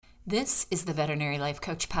This is the Veterinary Life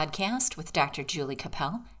Coach Podcast with Dr. Julie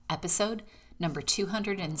Capel, episode number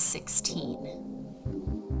 216.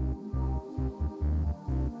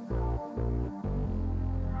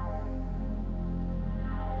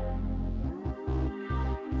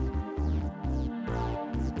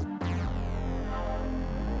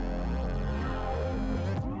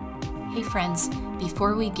 Hey friends,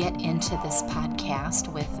 before we get into this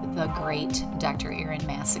podcast with the great Dr. Erin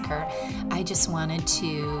Massecar, I just wanted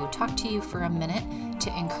to talk to you for a minute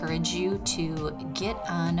to encourage you to get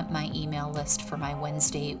on my email list for my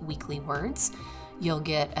Wednesday weekly words. You'll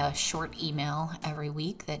get a short email every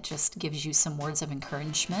week that just gives you some words of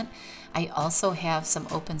encouragement. I also have some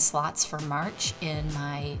open slots for March in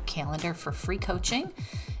my calendar for free coaching,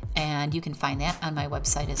 and you can find that on my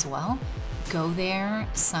website as well. Go there,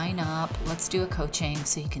 sign up, let's do a coaching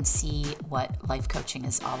so you can see what life coaching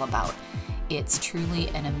is all about. It's truly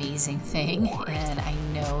an amazing thing, and I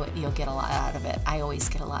know you'll get a lot out of it. I always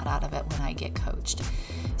get a lot out of it when I get coached.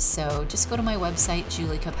 So just go to my website,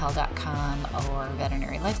 juliecapel.com or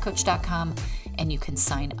veterinarylifecoach.com, and you can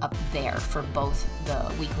sign up there for both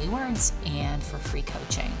the weekly words and for free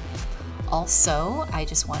coaching. Also, I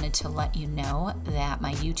just wanted to let you know that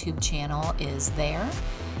my YouTube channel is there.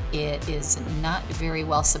 It is not very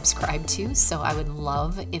well subscribed to, so I would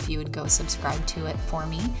love if you would go subscribe to it for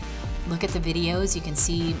me. Look at the videos. You can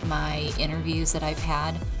see my interviews that I've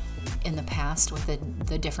had in the past with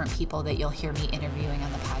the different people that you'll hear me interviewing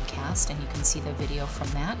on the podcast, and you can see the video from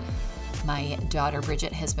that. My daughter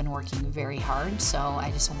Bridget has been working very hard, so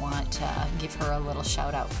I just want to give her a little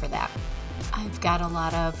shout out for that. I've got a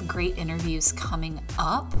lot of great interviews coming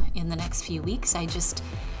up in the next few weeks. I just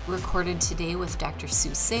recorded today with Dr.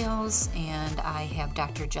 Sue Sales, and I have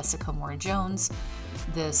Dr. Jessica Moore-Jones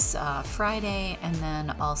this Friday, and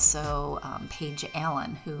then also Paige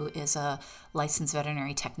Allen, who is a licensed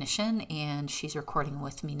veterinary technician, and she's recording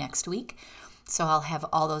with me next week. So I'll have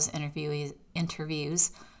all those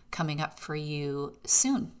interviews coming up for you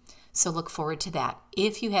soon. So look forward to that.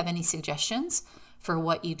 If you have any suggestions for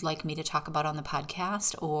what you'd like me to talk about on the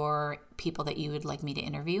podcast or people that you would like me to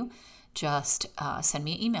interview, just send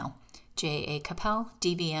me an email,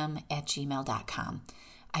 jacapeldvm@gmail.com.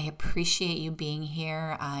 I appreciate you being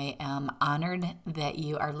here. I am honored that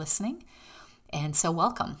you are listening. And so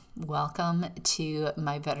welcome. Welcome to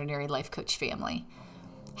my veterinary life coach family.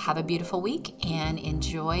 Have a beautiful week and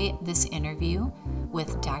enjoy this interview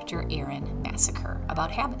with Dr. Erin Massecar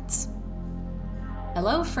about habits.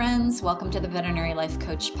 Hello, friends. Welcome to the Veterinary Life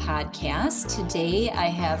Coach Podcast. Today, I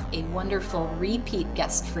have a wonderful repeat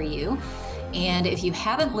guest for you. And if you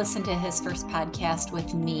haven't listened to his first podcast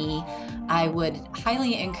with me, I would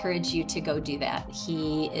highly encourage you to go do that.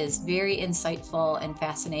 He is very insightful and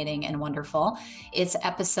fascinating and wonderful. It's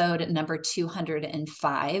episode number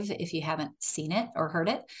 205, if you haven't seen it or heard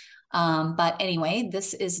it. But anyway,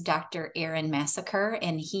 this is Dr. Erin Massecar,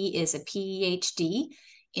 and he is a PhD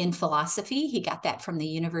in philosophy. He got that from the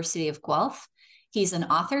University of Guelph. He's an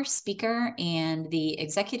author, speaker, and the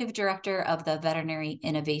executive director of the Veterinary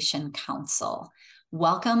Innovation Council.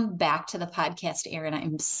 Welcome back to the podcast, Erin.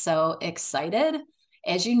 I'm so excited,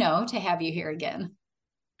 as you know, to have you here again.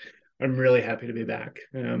 I'm really happy to be back.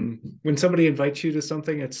 When somebody invites you to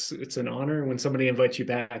something, it's an honor. When somebody invites you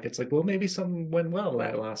back, it's like, well, maybe something went well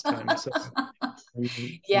that last time. So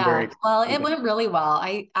yeah, well, it went really well.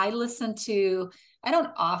 I listen to, I don't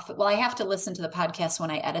often, well, I have to listen to the podcast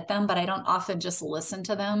when I edit them, but I don't often just listen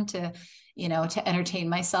to them to entertain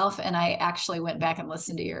myself. And I actually went back and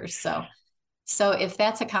listened to yours. So if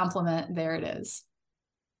that's a compliment, there it is.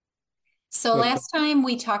 So last time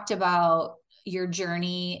we talked about your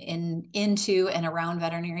journey into and around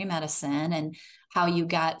veterinary medicine and how you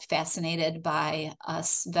got fascinated by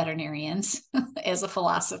us veterinarians as a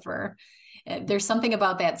philosopher. There's something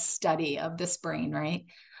about that study of this brain, right?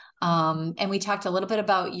 And we talked a little bit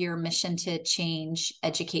about your mission to change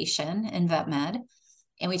education in vet med,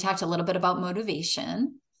 and we talked a little bit about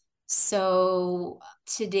motivation. So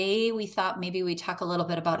today we thought maybe we talk a little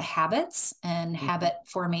bit about habits and habit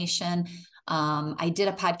formation. I did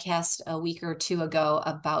a podcast a week or two ago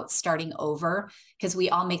about starting over, because we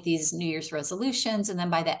all make these New Year's resolutions, and then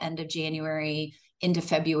by the end of January into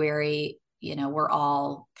February, we're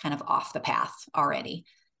all kind of off the path already.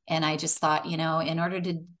 And I just thought, in order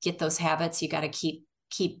to get those habits, you got to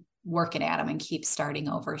keep working at them and keep starting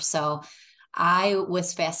over. So I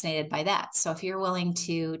was fascinated by that. So if you're willing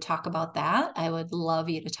to talk about that, I would love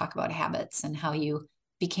you to talk about habits and how you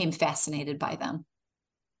became fascinated by them.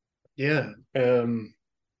 Yeah.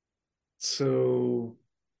 So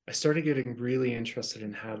I started getting really interested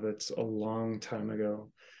in habits a long time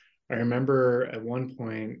ago. I remember at one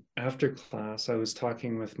point after class, I was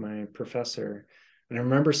talking with my professor, and I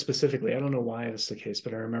remember specifically, I don't know why it's the case,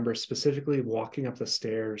 but I remember specifically walking up the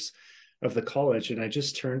stairs of the college, and I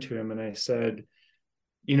just turned to him and I said,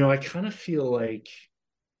 I kind of feel like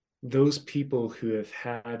those people who have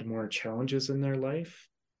had more challenges in their life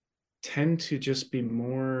tend to just be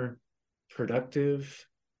more productive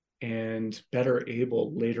and better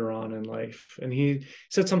able later on in life. And he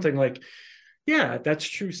said something like, yeah, that's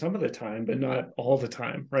true some of the time, but not all the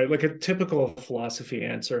time, right? Like a typical philosophy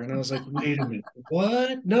answer. And I was like, wait a minute,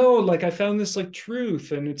 what? No, like I found this like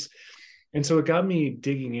truth. And so it got me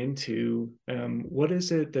digging into what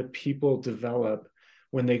is it that people develop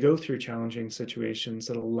when they go through challenging situations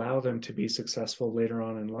that allow them to be successful later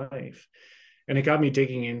on in life. And it got me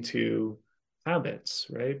digging into habits,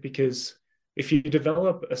 right? Because if you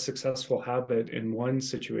develop a successful habit in one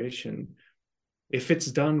situation, if it's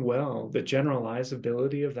done well, the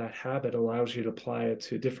generalizability of that habit allows you to apply it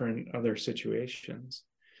to different other situations.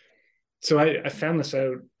 So I found this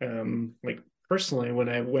out like personally when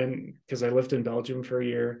I went, because I lived in Belgium for a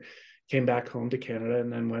year, came back home to Canada,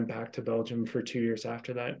 and then went back to Belgium for 2 years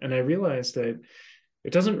after that. And I realized that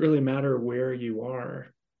it doesn't really matter where you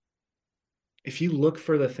are. If you look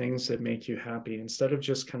for the things that make you happy, instead of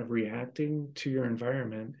just kind of reacting to your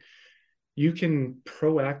environment, you can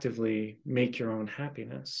proactively make your own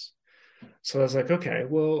happiness. So I was like, okay,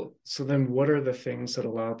 well, so then what are the things that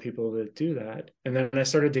allow people to do that? And then I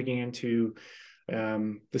started digging into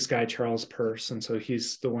this guy, Charles Peirce. And so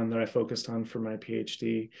he's the one that I focused on for my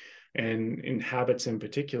PhD, and in habits in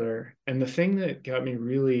particular. And the thing that got me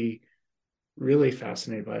really, really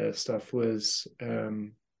fascinated by this stuff was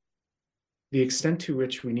the extent to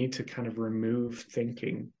which we need to kind of remove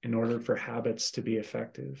thinking in order for habits to be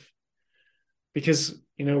effective. Because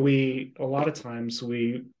we a lot of times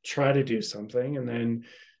we try to do something and then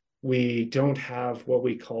we don't have what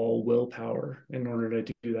we call willpower in order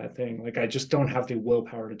to do that thing. Like I just don't have the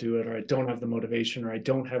willpower to do it, or I don't have the motivation, or I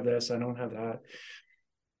don't have this, I don't have that.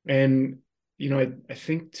 And I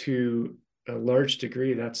think to a large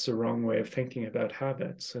degree that's the wrong way of thinking about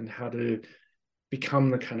habits and how to become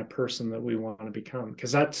the kind of person that we want to become.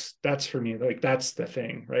 Because that's for me, like that's the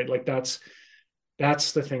thing, right? Like that's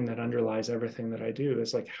the thing that underlies everything that I do,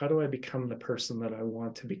 is like, how do I become the person that I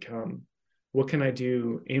want to become? What can I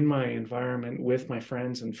do in my environment with my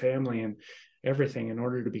friends and family and everything in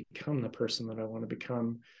order to become the person that I want to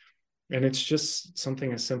become? And it's just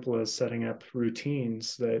something as simple as setting up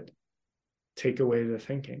routines that take away the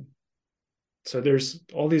thinking. So there's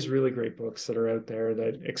all these really great books that are out there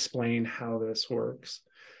that explain how this works.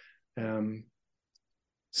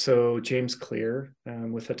 So James Clear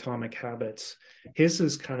with Atomic Habits, his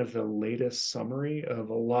is kind of the latest summary of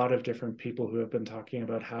a lot of different people who have been talking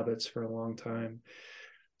about habits for a long time.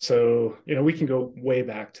 So, we can go way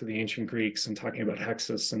back to the ancient Greeks and talking about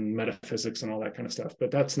hexis and metaphysics and all that kind of stuff, but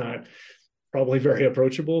that's not probably very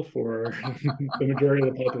approachable for the majority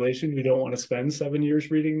of the population. We don't want to spend 7 years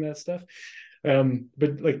reading that stuff.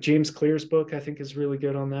 But like James Clear's book, I think is really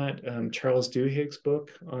good on that. Charles Duhigg's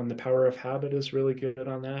book on the power of habit is really good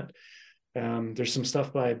on that. There's some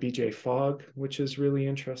stuff by BJ Fogg, which is really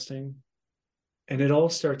interesting. And it all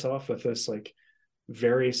starts off with this like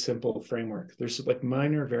very simple framework. There's like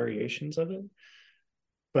minor variations of it,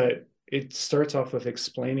 but it starts off with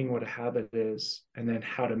explaining what a habit is and then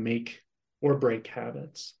how to make or break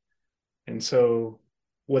habits. And so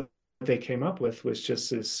what they came up with was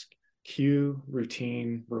just this cue,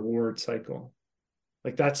 routine, reward cycle.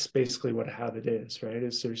 Like that's basically what a habit is, right?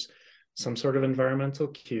 Is there's some sort of environmental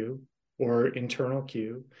cue or internal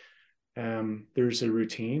cue. There's a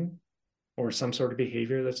routine or some sort of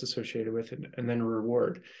behavior that's associated with it, and then a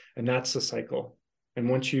reward. And that's the cycle. And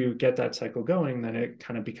once you get that cycle going, then it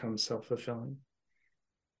kind of becomes self-fulfilling.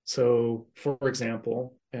 So for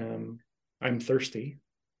example, I'm thirsty,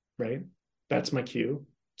 right? That's my cue.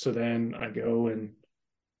 So then I go and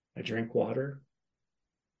I drink water,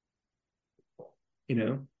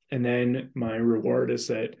 and then my reward is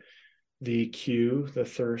that the cue, the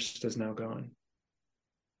thirst is now gone.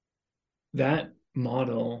 That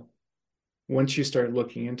model, once you start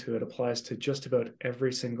looking into it, applies to just about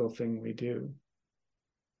every single thing we do.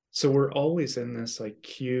 So we're always in this like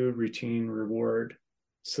cue, routine, reward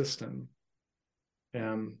system.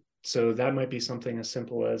 So that might be something as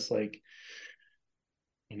simple as like,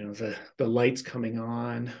 the lights coming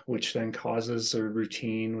on, which then causes a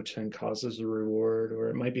routine, which then causes a reward, or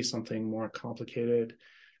it might be something more complicated.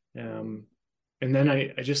 And then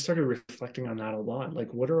I just started reflecting on that a lot.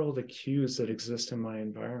 Like, what are all the cues that exist in my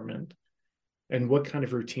environment? And what kind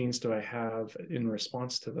of routines do I have in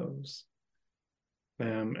response to those?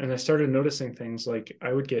 And I started noticing things like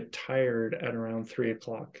I would get tired at around 3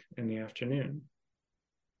 o'clock in the afternoon.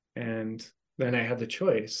 And then I had the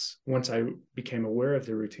choice once I became aware of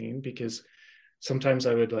the routine, because sometimes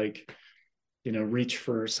I would reach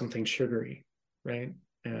for something sugary, right?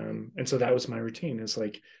 And so that was my routine, is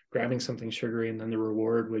like grabbing something sugary, and then the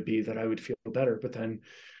reward would be that I would feel better. But then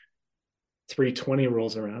 3:20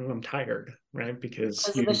 rolls around and I'm tired, right? Because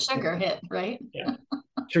of the sugar hit, right? Yeah,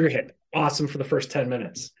 sugar hit. Awesome for the first 10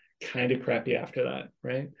 minutes, kind of crappy after that,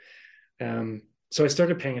 right? So I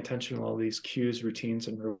started paying attention to all these cues, routines,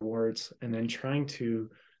 and rewards, and then trying to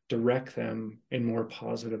direct them in more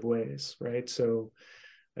positive ways, right? So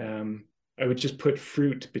I would just put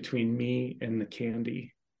fruit between me and the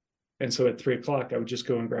candy. And so at 3 o'clock, I would just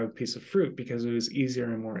go and grab a piece of fruit because it was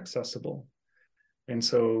easier and more accessible. And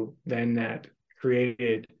so then that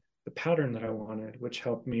created the pattern that I wanted, which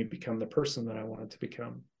helped me become the person that I wanted to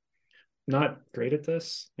become. Not great at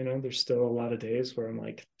this, there's still a lot of days where I'm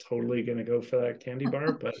like totally going to go for that candy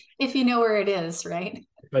bar, but if you know where it is, right?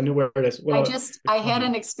 if I knew where it is, well, I had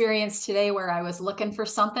an experience today where I was looking for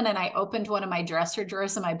something and I opened one of my dresser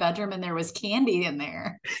drawers in my bedroom and there was candy in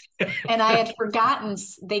there. And I had forgotten,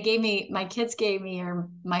 my kids gave me, or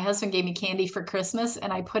my husband gave me candy for Christmas,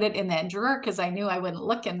 and I put it in that drawer because I knew I wouldn't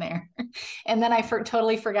look in there. And then I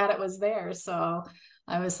totally forgot it was there. So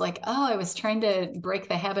I was like, oh, I was trying to break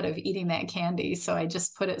the habit of eating that candy. So I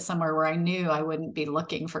just put it somewhere where I knew I wouldn't be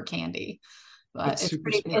looking for candy. But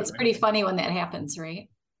it's pretty funny when that happens, right?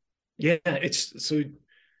 Yeah,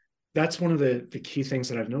 that's one of the key things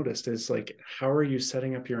that I've noticed is like, how are you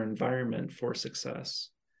setting up your environment for success?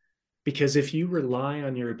 Because if you rely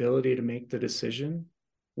on your ability to make the decision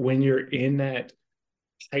when you're in that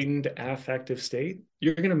heightened affective state,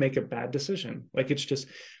 you're going to make a bad decision.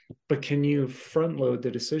 But can you front load the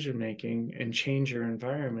decision making and change your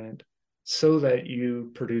environment so that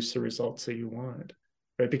you produce the results that you want,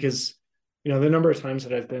 right? Because, the number of times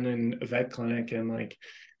that I've been in a vet clinic and like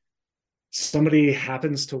somebody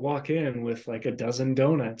happens to walk in with like a dozen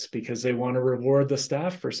donuts because they want to reward the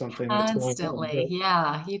staff for something that's going on. Constantly,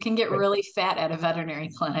 yeah. You can get really fat at a veterinary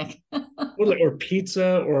clinic. Or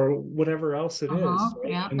pizza or whatever else it is. Right?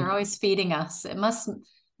 Yeah, they're always feeding us. It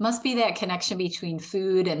must be that connection between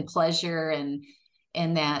food and pleasure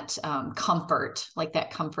and that comfort, like that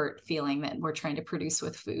comfort feeling that we're trying to produce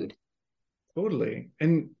with food. Totally.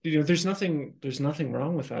 And there's nothing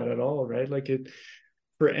wrong with that at all, right?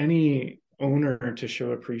 For any owner to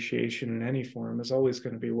show appreciation in any form is always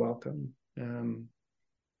going to be welcome.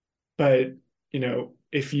 But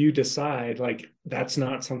if you decide like that's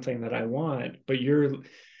not something that I want, but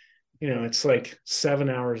it's like 7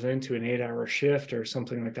 hours into an 8-hour shift or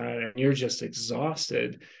something like that, and you're just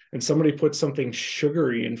exhausted, and somebody puts something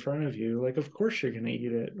sugary in front of you, like of course you're going to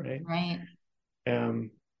eat it, right? Right.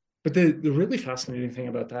 But the really fascinating thing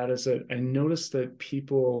about that is that I noticed that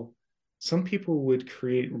some people would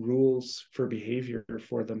create rules for behavior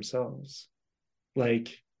for themselves.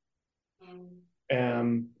 Like,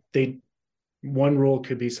 one rule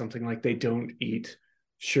could be something like they don't eat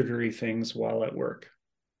sugary things while at work,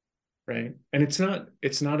 right? And it's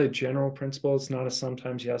not a general principle. It's not a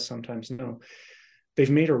sometimes yes, sometimes no.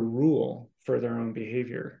 They've made a rule for their own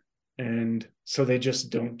behavior, and so they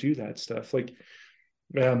just don't do that stuff. Like,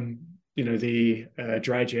 the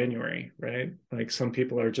dry January, right? Like some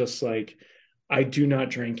people are just like, I do not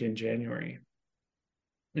drink in January.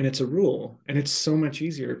 And it's a rule. And it's so much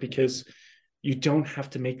easier because you don't have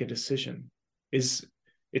to make a decision. It's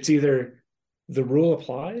either the rule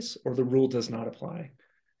applies or the rule does not apply.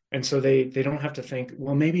 And so they don't have to think,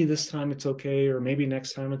 well, maybe this time it's okay, or maybe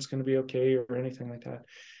next time it's going to be okay, or anything like that.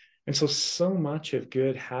 And so much of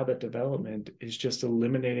good habit development is just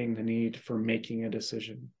eliminating the need for making a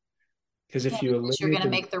decision. Because if you eliminate, you're going to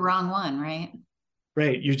make the wrong one, right?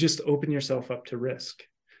 Right, you just open yourself up to risk,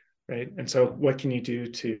 right? And so what can you do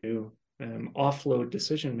to offload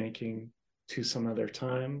decision making to some other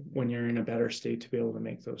time when you're in a better state to be able to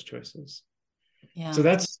make those choices? Yeah. So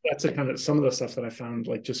that's a kind of some of the stuff that I found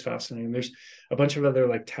like just fascinating. There's a bunch of other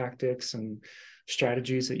like tactics and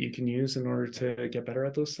strategies that you can use in order to get better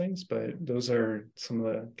at those things, but those are some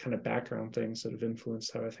of the kind of background things that have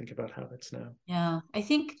influenced how I think about habits now. Yeah, I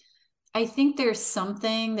think there's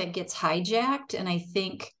something that gets hijacked, and I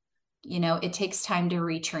think it takes time to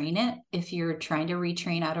retrain it if you're trying to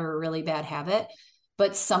retrain out of a really bad habit.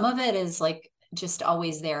 But some of it is like just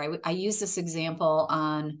always there. I use this example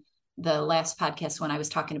on the last podcast when I was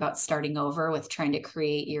talking about starting over with trying to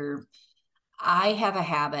create I have a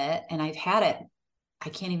habit, and I've had it. I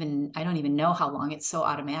don't even know how long. It's so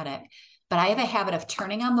automatic, but I have a habit of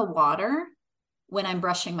turning on the water when I'm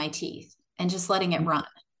brushing my teeth. and just letting it run.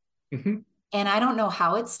 Mm-hmm. And I don't know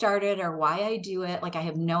how it started or why I do it. Like, I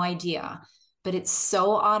have no idea, but it's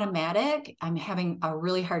so automatic. I'm having a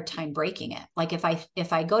really hard time breaking it. Like, if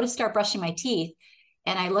I go to start brushing my teeth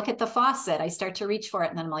and I look at the faucet, I start to reach for it.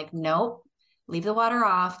 And then I'm like, nope, leave the water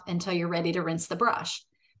off until you're ready to rinse the brush.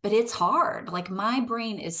 But it's hard. Like, my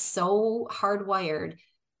brain is so hardwired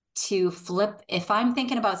to flip. If I'm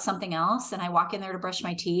thinking about something else and I walk in there to brush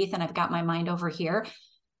my teeth and I've got my mind over here,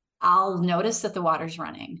 I'll notice that the water's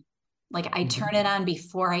running. Like, I turn it on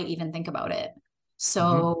before I even think about it.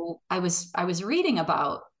 So I was reading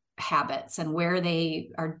about habits and where they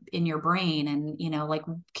are in your brain. And, like,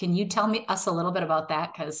 can you tell us a little bit about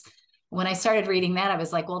that? Because when I started reading that, I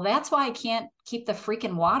was like, well, that's why I can't keep the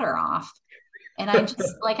freaking water off. And I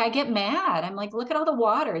just like, I get mad. I'm like, look at all the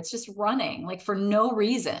water. It's just running, like, for no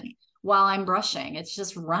reason while I'm brushing. It's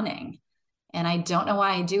just running. And I don't know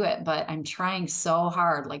why I do it, but I'm trying so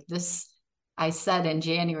hard. Like this, I said in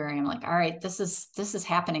January, I'm like, all right, this is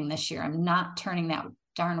happening this year. I'm not turning that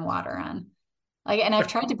darn water on. Like, and I've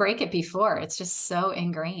tried to break it before. It's just so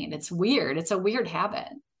ingrained. It's weird. It's a weird habit,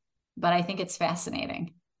 but I think it's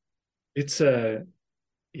fascinating. It's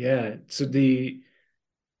yeah. So the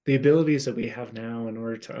abilities that we have now in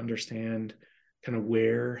order to understand kind of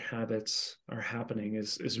where habits are happening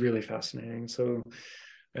is really fascinating. So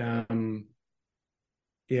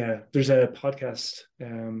yeah, there's a podcast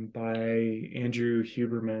by Andrew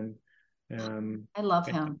Huberman. I love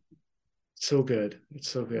him. So good. It's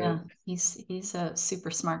so good. Yeah, he's a super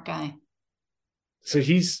smart guy. So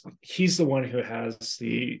he's the one who has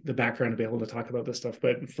the background to be able to talk about this stuff.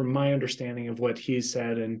 But from my understanding of what he's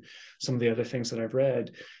said and some of the other things that I've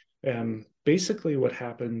read, basically what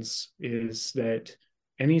happens is that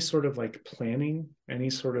any sort of like planning, any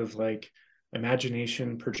sort of like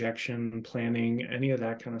imagination, projection, planning, any of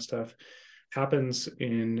that kind of stuff happens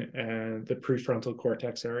in the prefrontal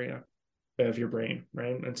cortex area of your brain,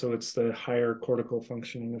 right? And so it's the higher cortical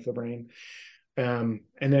functioning of the brain. And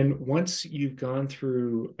then once you've gone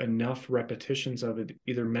through enough repetitions of it,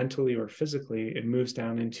 either mentally or physically, it moves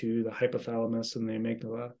down into the hypothalamus and the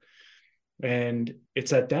amygdala. And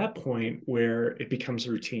it's at that point where it becomes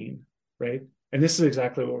routine, right? And this is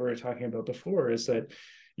exactly what we were talking about before, is that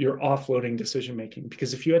you're offloading decision making.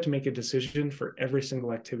 Because if you had to make a decision for every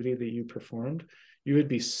single activity that you performed, you would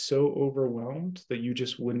be so overwhelmed that you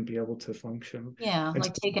just wouldn't be able to function. Yeah, And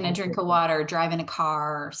like taking a drink of water, driving a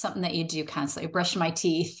car, something that you do constantly, brushing my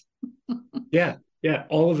teeth. yeah,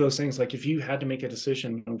 all of those things. Like if you had to make a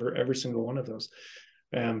decision over every single one of those,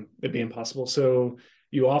 it'd be impossible. So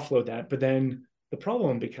you offload that, but then the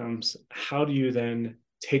problem becomes, how do you then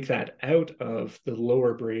take that out of the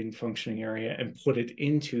lower brain functioning area and put it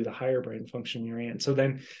into the higher brain functioning area? And so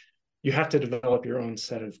then you have to develop your own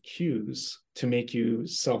set of cues to make you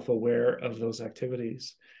self-aware of those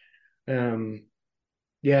activities.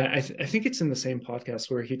 Yeah, I think it's in the same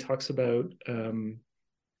podcast where he talks about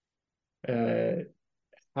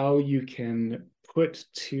how you can put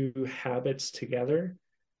two habits together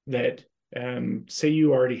that say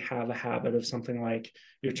you already have a habit of something like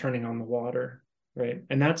you're turning on the water, right?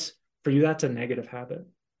 And that's, for you, that's a negative habit,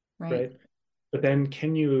 right? But then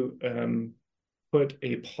can you put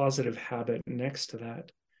a positive habit next to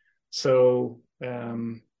that? So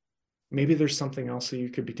maybe there's something else that you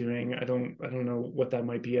could be doing. I don't know what that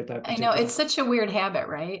might be at that particular. I know, it's such a weird habit,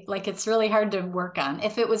 right? Like, it's really hard to work on.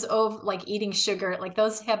 If it was like eating sugar, like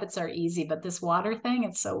those habits are easy, but this water thing,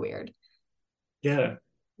 it's so weird. Yeah.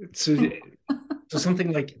 So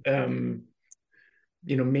something like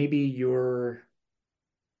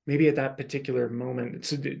maybe at that particular moment.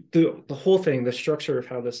 So the whole thing, the structure of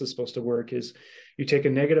how this is supposed to work is you take a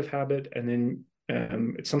negative habit and then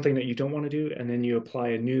it's something that you don't want to do, and then you apply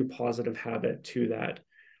a new positive habit to that,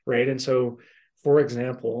 right? And so, for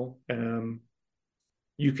example,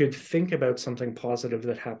 you could think about something positive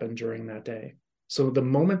that happened during that day. So the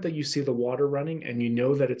moment that you see the water running and you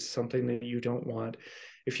know that it's something that you don't want,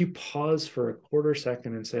 if you pause for a quarter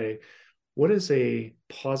second and say, what is a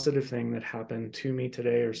positive thing that happened to me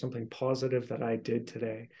today, or something positive that I did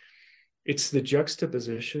today? It's the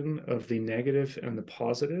juxtaposition of the negative and the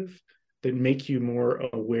positive that make you more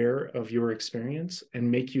aware of your experience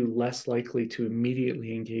and make you less likely to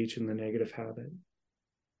immediately engage in the negative habit.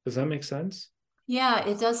 Does that make sense? Yeah,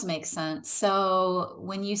 it does make sense. So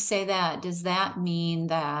when you say that, does that mean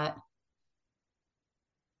that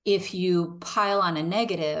if you pile on a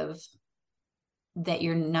negative, that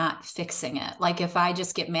you're not fixing it? Like, if I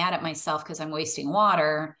just get mad at myself because I'm wasting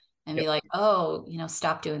water and be like, oh,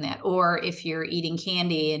 stop doing that. Or if you're eating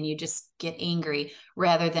candy and you just get angry,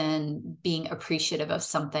 rather than being appreciative of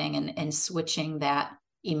something and switching that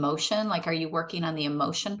emotion? Like, are you working on the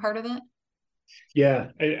emotion part of it?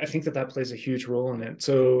 Yeah, I think that plays a huge role in it.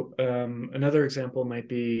 So another example might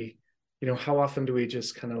be, how often do we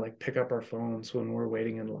just kind of like pick up our phones when we're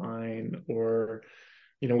waiting in line, or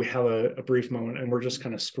we have a brief moment and we're just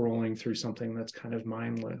kind of scrolling through something that's kind of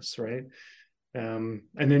mindless, right? And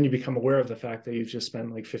then you become aware of the fact that you've just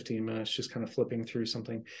spent like 15 minutes just kind of flipping through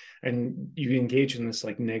something, and you engage in this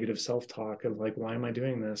like negative self-talk of like, why am I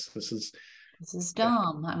doing this? This is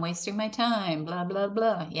dumb. I'm wasting my time, blah, blah,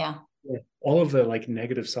 blah. Yeah. All of the like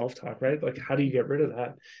negative self-talk, right? Like, how do you get rid of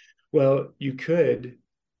that? Well, you could,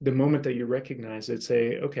 the moment that you recognize it,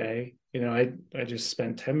 say, okay, I just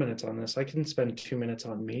spent 10 minutes on this. I can spend 2 minutes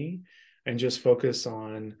on me and just focus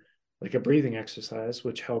on like a breathing exercise,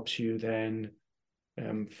 which helps you then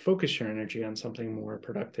focus your energy on something more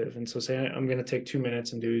productive. And so say, I'm going to take 2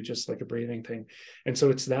 minutes and do just like a breathing thing. And so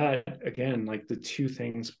it's that, again, like the two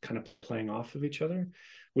things kind of playing off of each other,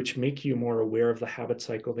 which make you more aware of the habit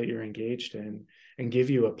cycle that you're engaged in and give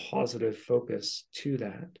you a positive focus to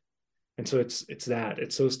that. And so it's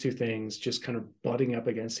those two things just kind of butting up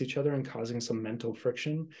against each other and causing some mental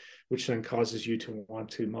friction, which then causes you to want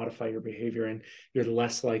to modify your behavior, and you're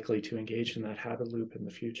less likely to engage in that habit loop in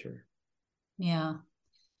the future. Yeah.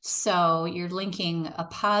 So you're linking a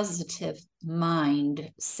positive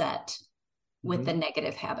mindset with the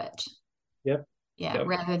negative habit. Yep. Yeah. Yep.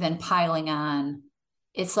 Rather than piling on.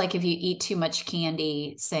 It's like if you eat too much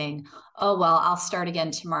candy, saying, oh, well, I'll start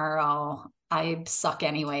again tomorrow. I suck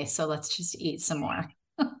anyway. So let's just eat some more.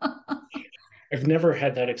 I've never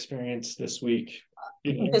had that experience this week.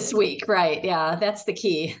 This week, right? Yeah, that's the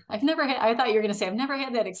key. I thought you were going to say, I've never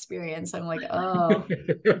had that experience. I'm like, oh,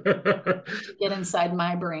 get inside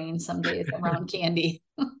my brain some days around candy.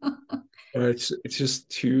 It's just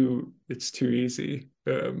too easy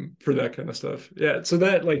for that kind of stuff. Yeah, so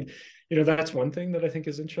that like that's one thing that I think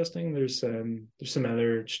is interesting. There's some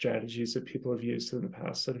other strategies that people have used in the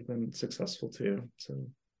past that have been successful too. So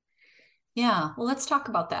Yeah, well, let's talk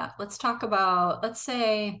about that. Let's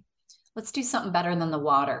do something better than the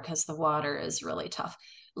water, because the water is really tough.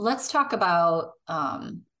 Let's talk about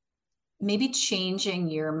maybe changing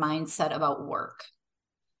your mindset about work.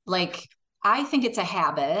 Like, I think it's a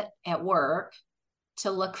habit at work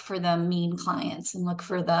to look for the mean clients and look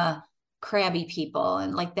for the crabby people.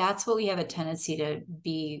 And like, that's what we have a tendency to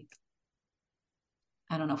be,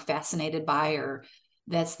 I don't know, fascinated by, or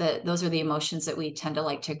those are the emotions that we tend to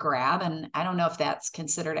like to grab. And I don't know if that's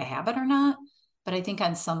considered a habit or not, but I think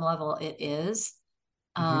on some level it is.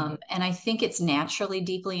 And I think it's naturally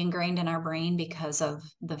deeply ingrained in our brain because of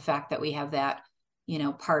the fact that we have that,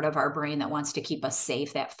 part of our brain that wants to keep us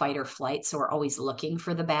safe, that fight or flight. So we're always looking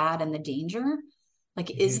for the bad and the danger.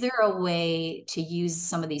 Like, is there a way to use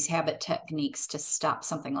some of these habit techniques to stop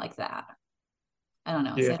something like that? I don't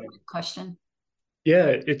know. Is yeah, that a good question?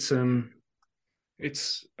 yeah,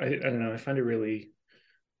 I don't know. I find it really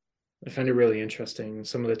interesting,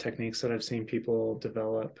 some of the techniques that I've seen people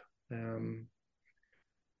develop.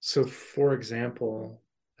 So, for example,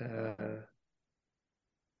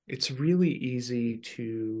 it's really easy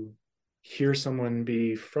to hear someone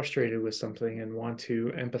be frustrated with something and want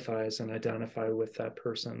to empathize and identify with that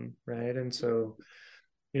person, right? And so,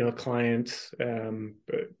 a client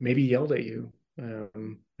maybe yelled at you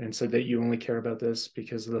and said that you only care about this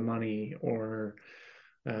because of the money, or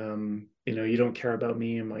you don't care about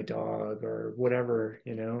me and my dog, or whatever,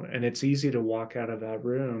 and it's easy to walk out of that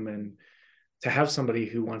room and to have somebody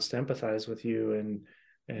who wants to empathize with you,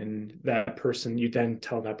 and that person, you then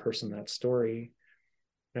tell that person that story,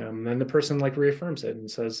 and the person like reaffirms it and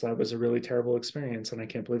says that was a really terrible experience and I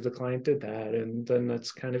can't believe the client did that, and then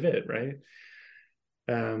that's kind of it, right?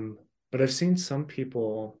 But I've seen some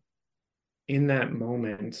people in that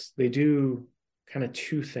moment, they do kind of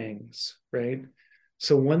two things, right?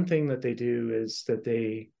 So one thing that they do is that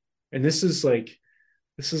and this is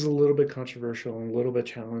a little bit controversial and a little bit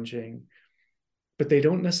challenging, but they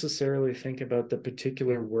don't necessarily think about the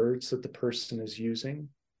particular words that the person is using.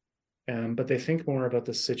 But they think more about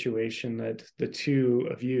the situation that the two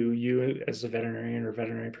of you as a veterinarian or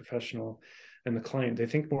veterinary professional, and the client, they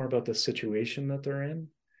think more about the situation that they're in.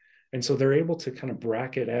 And so they're able to kind of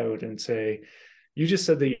bracket out and say, you just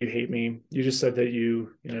said that you hate me. You just said that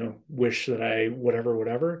you wish that I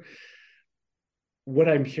whatever. What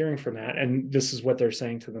I'm hearing from that, and this is what they're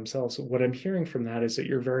saying to themselves, what I'm hearing from that is that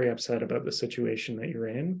you're very upset about the situation that you're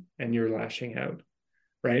in and you're lashing out,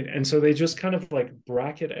 right? And so they just kind of like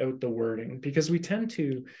bracket out the wording, because we tend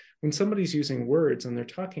to, when somebody's using words and they're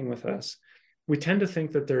talking with us, we tend to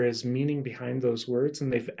think that there is meaning behind those words,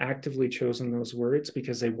 and they've actively chosen those words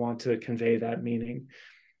because they want to convey that meaning.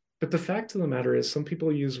 But the fact of the matter is, some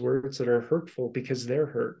people use words that are hurtful because they're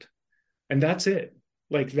hurt. And that's it.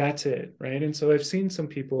 Like, that's it. Right. And so I've seen some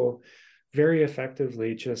people very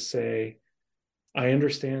effectively just say, I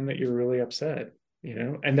understand that you're really upset,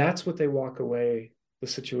 and that's what they walk away the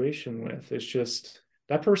situation with, is just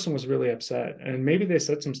that person was really upset. And maybe they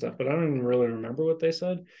said some stuff, but I don't even really remember what they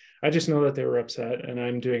said. I just know that they were upset, and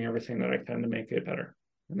I'm doing everything that I can to make it better.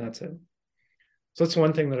 And that's it. So that's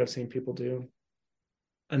one thing that I've seen people do.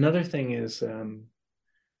 Another thing is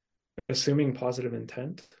assuming positive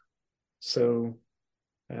intent. So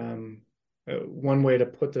one way to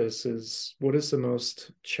put this is, what is the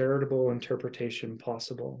most charitable interpretation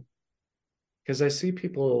possible? Because I see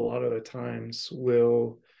people a lot of the times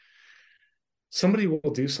somebody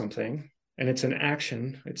will do something, and it's an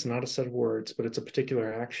action. It's not a set of words, but it's a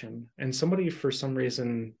particular action. And somebody, for some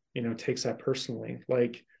reason, takes that personally.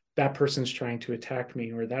 Like, that person's trying to attack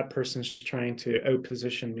me, or that person's trying to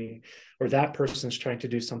outposition me, or that person's trying to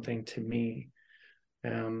do something to me.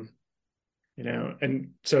 And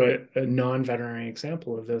so a non-veterinary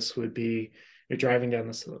example of this would be, you're driving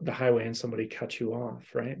down the highway and somebody cuts you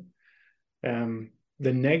off, right?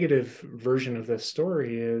 The negative version of this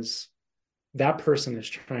story is, that person is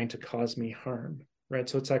trying to cause me harm, right?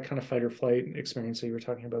 So it's that kind of fight or flight experience that you were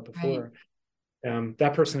talking about before. Right.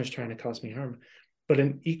 That person is trying to cause me harm. But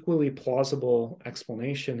an equally plausible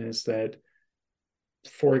explanation is that,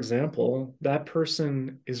 for example, that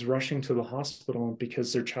person is rushing to the hospital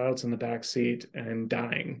because their child's in the back seat and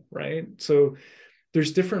dying, right? So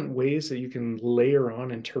there's different ways that you can layer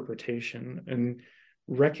on interpretation, and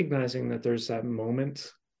recognizing that there's that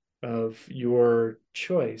moment of your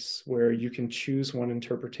choice where you can choose one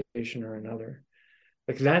interpretation or another.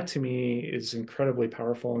 Like, that to me is incredibly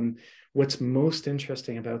powerful. And what's most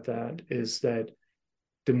interesting about that is that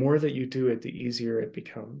the more that you do it, the easier it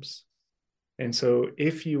becomes. And so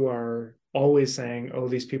if you are always saying, oh,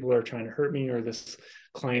 these people are trying to hurt me, or this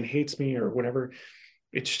client hates me, or whatever,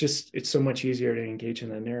 it's so much easier to engage in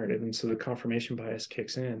that narrative. And so the confirmation bias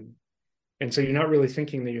kicks in. And so you're not really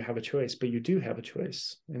thinking that you have a choice, but you do have a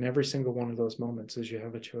choice. And every single one of those moments is, you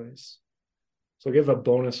have a choice. So I'll give a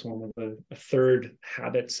bonus one of a third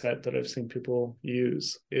habit set that I've seen people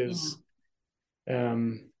use is, at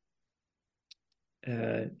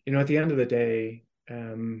the end of the day,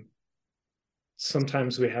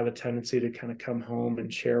 sometimes we have a tendency to kind of come home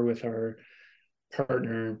and share with our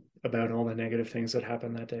partner about all the negative things that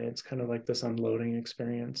happened that day. It's kind of like this unloading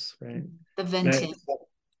experience, right? The venting.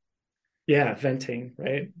 Yeah, venting,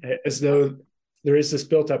 right? As though there is this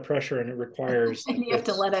built up pressure, and it requires and you have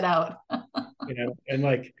to let it out. And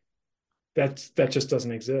like, that just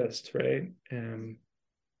doesn't exist, right?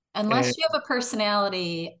 Unless you have a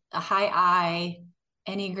personality, a high I,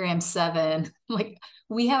 Enneagram 7, like,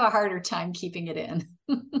 we have a harder time keeping it in.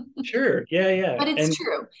 Sure. Yeah. But it's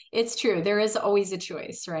true. It's true. There is always a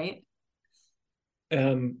choice, right?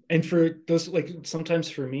 And for those, like, sometimes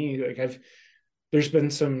for me, like, there's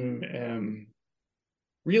been some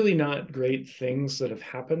really not great things that have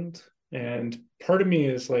happened. And part of me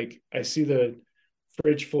is like, I see the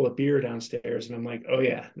fridge full of beer downstairs, and I'm like, oh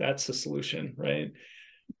yeah, that's the solution, right?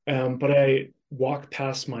 But I walk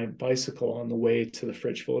past my bicycle on the way to the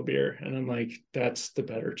fridge full of beer, and I'm like, that's the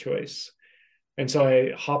better choice. And so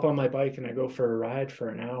I hop on my bike and I go for a ride for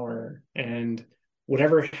an hour, and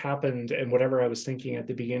whatever happened and whatever I was thinking at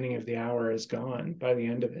the beginning of the hour is gone by the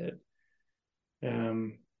end of it.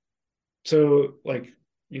 So, like,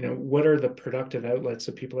 what are the productive outlets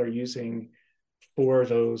that people are using for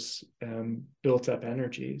those built up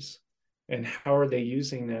energies, and how are they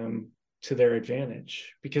using them to their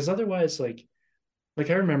advantage? Because otherwise, like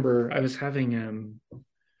I remember I was having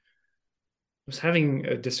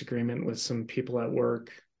a disagreement with some people at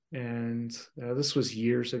work, and this was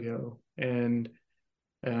years ago. And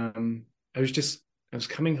I was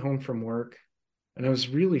coming home from work, and I was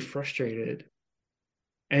really frustrated,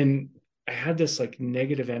 and I had this like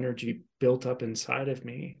negative energy built up inside of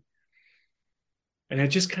me. And I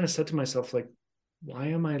just kind of said to myself, like, why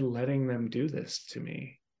am I letting them do this to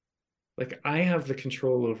me? Like, I have the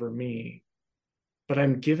control over me, but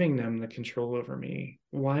I'm giving them the control over me.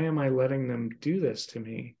 Why am I letting them do this to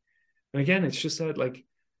me? And again, it's just that like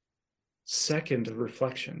second of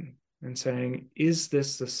reflection and saying, is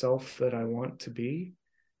this the self that I want to be?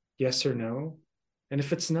 Yes or no? And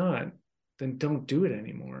if it's not, then don't do it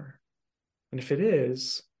anymore. And if it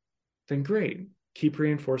is, then great. Keep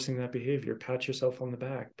reinforcing that behavior, pat yourself on the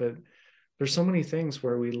back. But there's so many things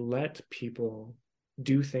where we let people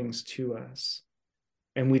do things to us,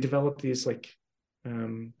 and we develop these like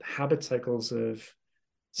habit cycles of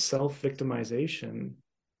self-victimization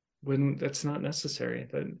when that's not necessary.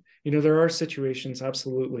 That, there are situations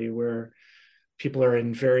absolutely where people are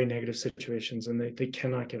in very negative situations and they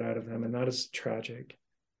cannot get out of them, and that is tragic.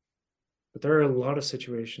 But there are a lot of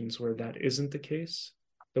situations where that isn't the case,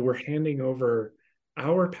 that we're handing over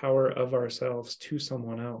our power of ourselves to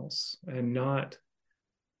someone else and not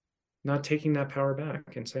taking that power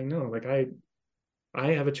back and saying, no, like I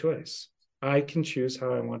have a choice. I can choose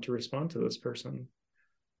how I want to respond to this person.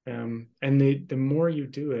 And the more you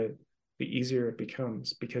do it, the easier it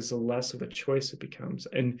becomes, because the less of a choice it becomes.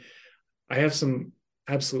 And I have some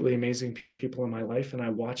absolutely amazing people in my life, and I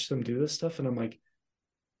watch them do this stuff, and I'm like,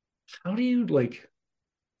 how did you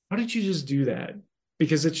just do that?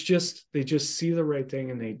 Because they just see the right thing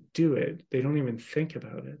and they do it. They don't even think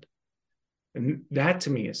about it. And that to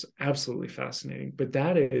me is absolutely fascinating. But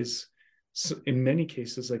that is, in many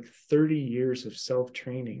cases, like 30 years of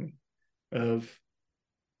self-training of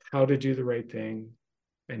how to do the right thing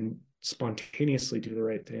and spontaneously do the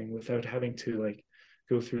right thing without having to like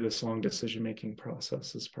go through this long decision-making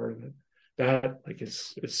process as part of it. That like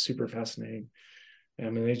is super fascinating.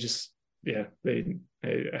 And they just, I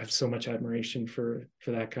have so much admiration for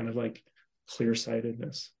that kind of like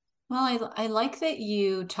clear-sightedness. Well, I like that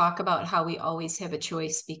you talk about how we always have a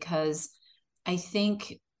choice, because I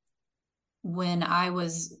think when I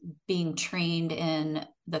was being trained in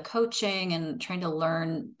the coaching and trying to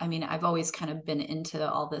learn, I mean, I've always kind of been into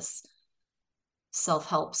all this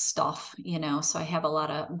self-help stuff, so I have a lot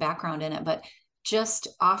of background in it, but just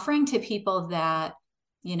offering to people that,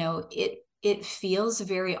 it feels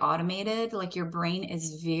very automated. Like your brain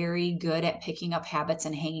is very good at picking up habits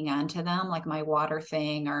and hanging on to them, like my water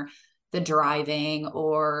thing or the driving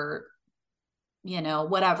or,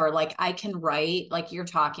 whatever. Like I can write, like you're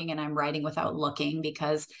talking and I'm writing without looking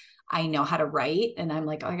because I know how to write. And I'm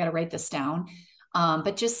like, oh, I got to write this down.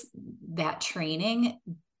 But just that training,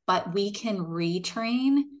 but we can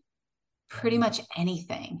retrain pretty much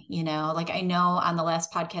anything, like I know on the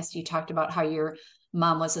last podcast, you talked about how your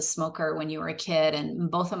mom was a smoker when you were a kid, and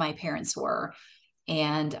both of my parents were.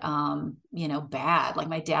 And, bad. Like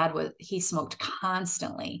my dad he smoked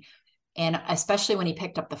constantly. And especially when he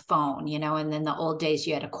picked up the phone, and then the old days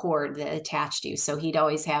you had a cord that attached you. So he'd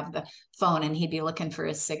always have the phone and he'd be looking for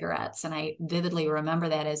his cigarettes. And I vividly remember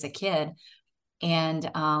that as a kid. And,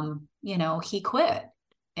 he quit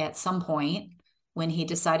at some point when he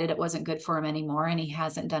decided it wasn't good for him anymore, and he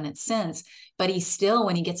hasn't done it since. But he still,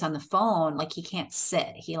 when he gets on the phone, like he can't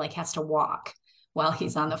sit, he like has to walk while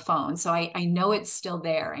he's on the phone. So I know it's still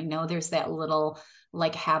there. I know there's that little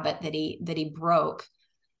like habit that he broke.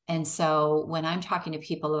 And so when I'm talking to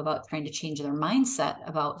people about trying to change their mindset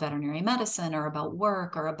about veterinary medicine or about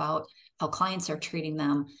work or about how clients are treating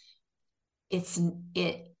them,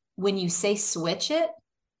 when you say switch it,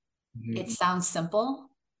 mm-hmm. It sounds simple.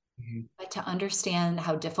 Mm-hmm. But to understand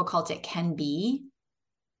how difficult it can be,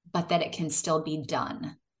 but that it can still be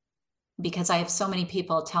done. Because I have so many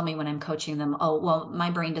people tell me when I'm coaching them, oh, well,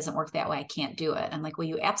 my brain doesn't work that way, I can't do it. I'm like, well,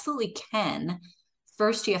 you absolutely can.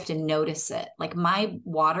 First, you have to notice it. Like my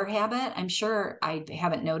water habit, I'm sure I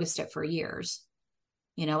haven't noticed it for years.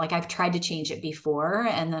 Like I've tried to change it before,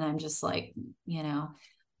 and then I'm just like,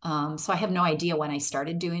 so I have no idea when I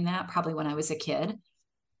started doing that, probably when I was a kid.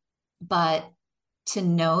 But to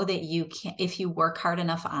know that you can, if you work hard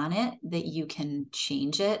enough on it, that you can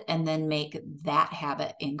change it and then make that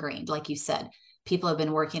habit ingrained. Like you said, people have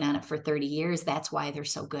been working on it for 30 years. That's why they're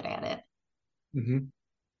so good at it. Mm-hmm.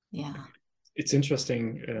 Yeah. It's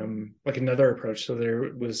interesting. Like another approach. So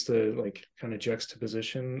there was the like kind of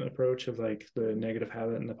juxtaposition approach of like the negative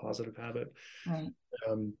habit and the positive habit. Right.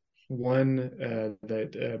 One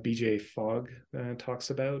that BJ Fogg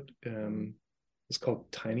talks about is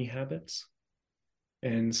called tiny habits.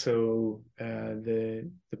 And so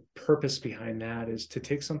the purpose behind that is to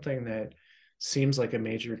take something that seems like a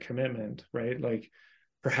major commitment, right? Like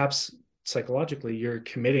perhaps psychologically you're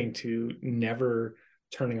committing to never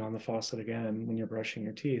turning on the faucet again when you're brushing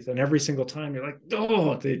your teeth. And every single time you're like,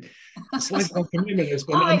 oh, this lifelong commitment has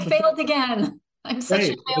been I failed again. I'm such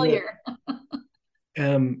a failure.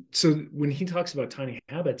 So when he talks about tiny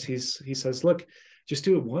habits, he says, look, just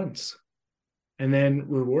do it once and then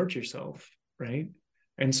reward yourself, right?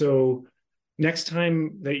 And so next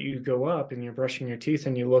time that you go up and you're brushing your teeth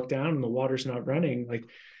and you look down and the water's not running, like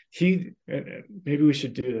maybe we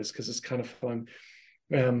should do this because it's kind of fun.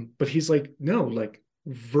 But he's like, no, like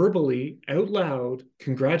verbally out loud,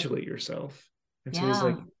 congratulate yourself. And so he's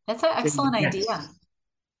like, that's an excellent idea.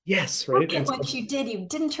 Yes, right. Look at what you did. You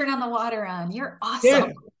didn't turn on the water on. You're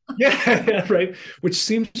awesome. Yeah, right. Which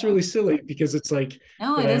seems really silly because it's like,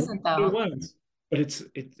 no, it isn't though. but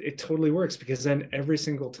it totally works, because then every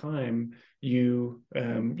single time you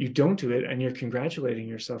don't do it and you're congratulating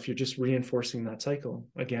yourself, you're just reinforcing that cycle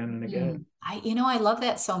again and again. I love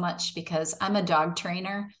that so much because I'm a dog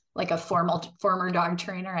trainer, like a former dog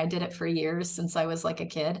trainer. I did it for years since I was like a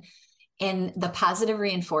kid. And the positive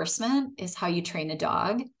reinforcement is how you train a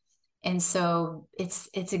dog. And so it's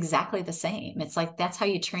exactly the same. It's like that's how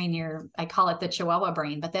you train your, I call it the Chihuahua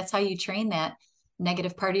brain, but that's how you train that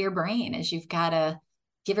negative part of your brain, is you've got to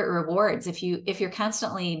give it rewards. If you're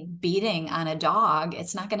constantly beating on a dog,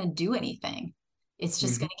 it's not going to do anything. It's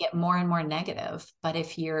just Mm-hmm. going to get more and more negative. But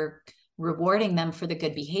if you're rewarding them for the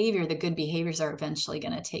good behavior, the good behaviors are eventually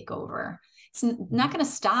going to take over. It's not going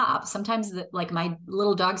to stop. Sometimes like my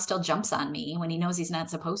little dog still jumps on me when he knows he's not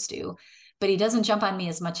supposed to, but he doesn't jump on me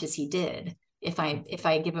as much as he did if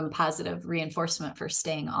I give him positive reinforcement for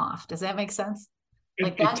staying off. Does that make sense?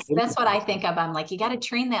 Like It that's totally what I makes think sense. of. I'm like, you got to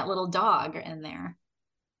train that little dog in there.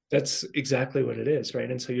 That's exactly what it is,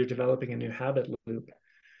 right? And so you're developing a new habit loop.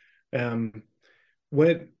 Um,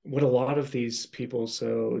 what a lot of these people,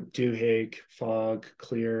 so Duhigg, Fogg,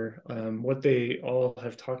 Clear, what they all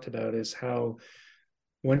have talked about is how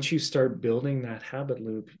once you start building that habit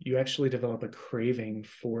loop, you actually develop a craving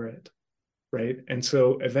for it, right? And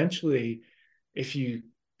so eventually, if you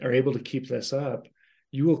are able to keep this up,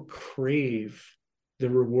 you will crave the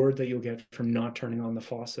reward that you'll get from not turning on the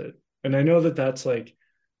faucet. And I know that that's like,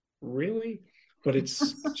 really? But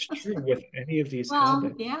it's true with any of these Well,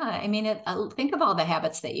 habits. yeah. I mean, think of all the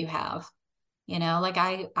habits that you have. Like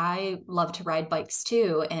I love to ride bikes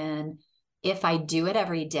too, and if I do it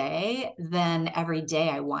every day, then every day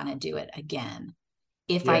I want to do it again.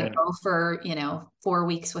 If I Yeah, go for, 4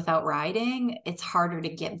 weeks without riding, it's harder to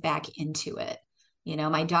get back into it.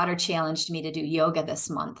 My daughter challenged me to do yoga this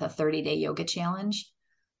month, a 30-day yoga challenge.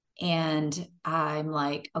 And I'm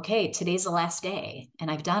like, okay, today's the last day.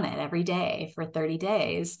 And I've done it every day for 30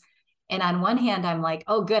 days. And on one hand, I'm like,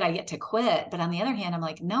 oh, good, I get to quit. But on the other hand, I'm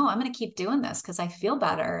like, no, I'm going to keep doing this because I feel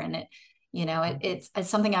better. And it's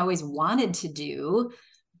something I always wanted to do,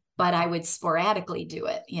 but I would sporadically do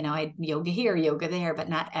it. I'd yoga here, yoga there, but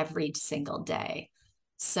not every single day.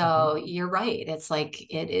 mhm. So you're right. It's like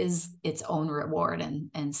it is its own reward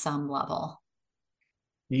in some level.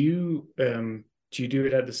 You do you do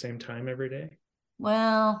it at the same time every day?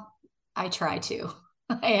 Well, I try to.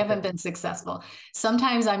 I haven't Okay. been successful.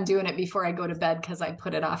 Sometimes I'm doing it before I go to bed because I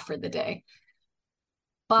put it off for the day.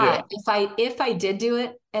 Yeah. But if I did do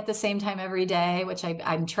it at the same time every day, which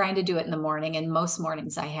I'm trying to do it in the morning, and most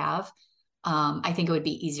mornings I have, I think it would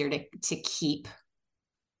be easier to keep,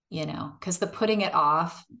 because the putting it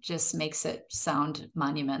off just makes it sound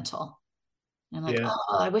monumental. And I'm like, Yeah.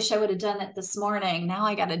 oh, I wish I would have done it this morning. Now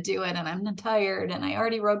I got to do it, and I'm tired, and I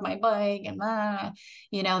already rode my bike, and that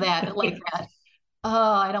like that.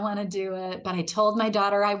 Oh, I don't want to do it, but I told my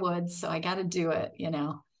daughter I would, so I got to do it.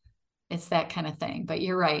 It's that kind of thing. But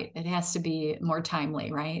you're right, it has to be more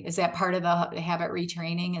timely, right? Is that part of the habit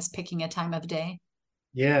retraining, is picking a time of day?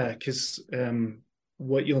 Yeah, because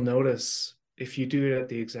what you'll notice if you do it at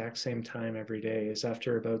the exact same time every day is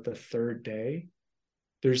after about the third day,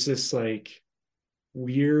 there's this like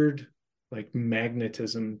weird like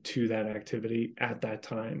magnetism to that activity at that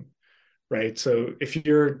time, right? So if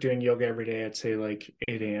you're doing yoga every day at say like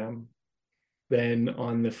 8 a.m., then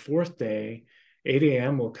on the fourth day, 8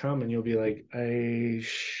 a.m. will come and you'll be like, I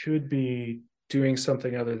should be doing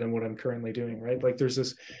something other than what I'm currently doing, right? Like there's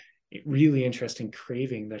this really interesting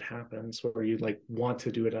craving that happens where you like want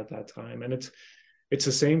to do it at that time. And it's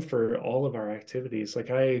the same for all of our activities. Like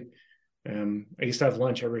I used to have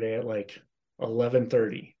lunch every day at like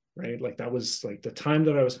 11:30, right? Like that was like the time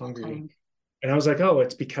that I was hungry. Time. And I was like, oh,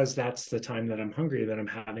 it's because that's the time that I'm hungry that I'm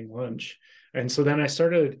having lunch. And so then I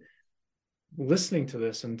started listening to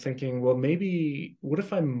this and thinking, well, maybe what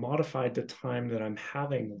if I modified the time that I'm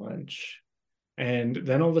having lunch? And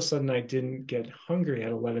then all of a sudden I didn't get hungry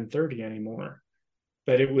at 11:30 anymore.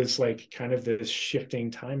 That it was like kind of this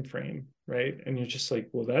shifting time frame, right? And you're just like,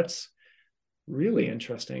 well, that's really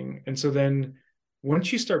interesting. And so then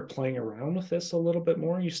once you start playing around with this a little bit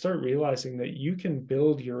more, you start realizing that you can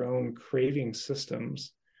build your own craving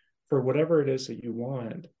systems for whatever it is that you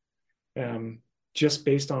want, um, just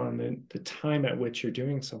based on the time at which you're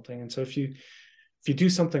doing something. And so if you do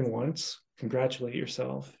something once, congratulate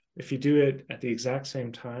yourself. If you do it at the exact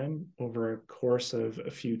same time over a course of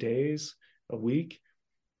a few days, a week,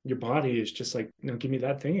 your body is just like, no, give me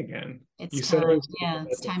that thing again. It's You said I time. was Yeah,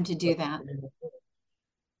 it's time to do that.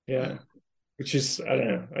 Yeah. yeah, which is, I don't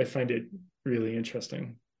know, I find it really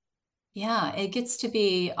interesting. Yeah, it gets to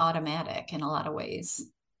be automatic in a lot of ways.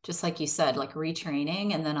 Just like you said, like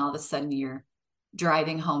retraining, and then all of a sudden you're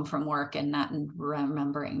driving home from work and not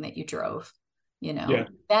remembering that you drove. Yeah.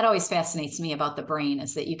 That always fascinates me about the brain,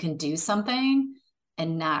 is that you can do something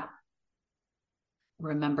and not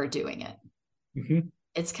remember doing it. Mm-hmm.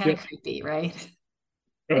 It's kind of Yep. creepy, right?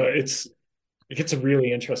 It gets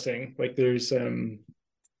really interesting. Like there's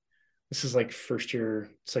this is like first year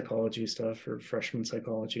psychology stuff or freshman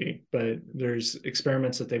psychology, but there's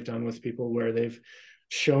experiments that they've done with people where they've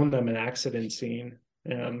shown them an accident scene.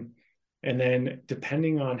 And then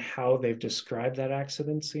depending on how they've described that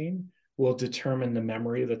accident scene will determine the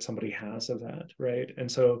memory that somebody has of that, right?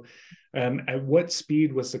 And so at what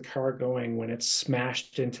speed was the car going when it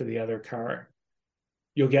smashed into the other car?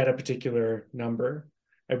 You'll get a particular number.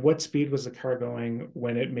 At what speed was the car going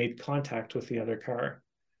when it made contact with the other car?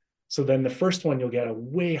 So then the first one, you'll get a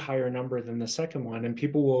way higher number than the second one. And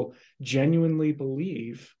people will genuinely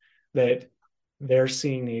believe that they're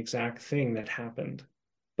seeing the exact thing that happened.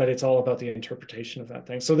 But it's all about the interpretation of that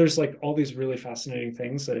thing. So there's like all these really fascinating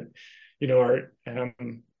things that, are,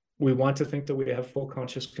 we want to think that we have full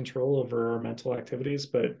conscious control over our mental activities,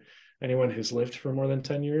 but anyone who's lived for more than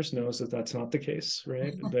 10 years knows that that's not the case,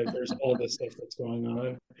 right? That there's all this stuff that's going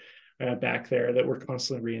on back there that we're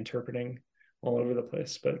constantly reinterpreting all over the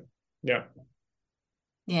place. But yeah.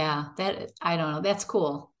 Yeah, that, I don't know. That's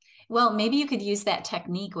cool. Well, maybe you could use that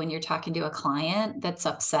technique when you're talking to a client that's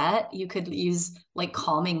upset. You could use like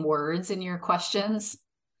calming words in your questions,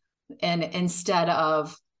 and instead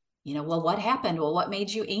of, well, what happened? Well, what made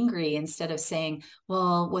you angry? Instead of saying,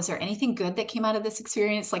 well, was there anything good that came out of this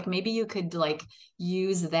experience? Like maybe you could like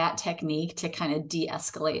use that technique to kind of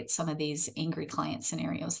de-escalate some of these angry client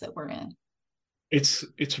scenarios that we're in.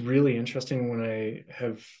 It's really interesting when I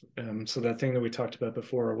have so that thing that we talked about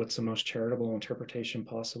before, what's the most charitable interpretation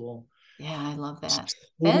possible? Yeah, I love that.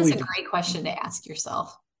 That is Totally a great question to ask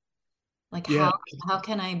yourself. Like yeah, how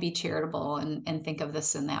can I be charitable and think of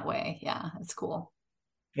this in that way? Yeah, it's cool.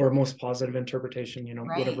 or most positive interpretation, whatever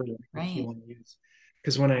Right, language you right. want to use.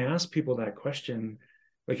 Because when I ask people that question,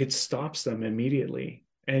 like it stops them immediately,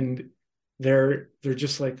 and they're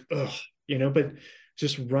just like, ugh, but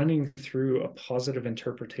just running through a positive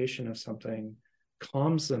interpretation of something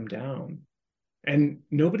calms them down. And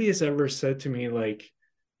nobody has ever said to me like,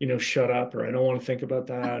 shut up, or I don't want to think about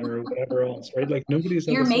that, or whatever else, right? Like nobody's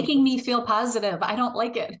You're ever said making that. me feel positive. I don't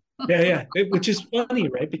like it. Yeah, yeah. Which is funny,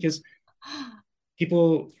 right? Because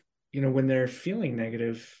people, when they're feeling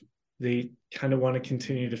negative, they kind of want to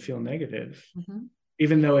continue to feel negative. Mhm.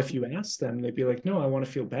 Even though if you ask them, they'd be like, no, I want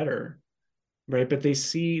to feel better. Right. But they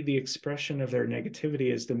see the expression of their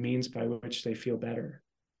negativity as the means by which they feel better.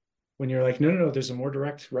 When you're like, no, no, no, there's a more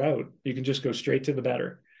direct route. You can just go straight to the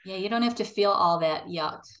better. Yeah, you don't have to feel all that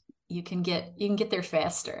yuck. You can get there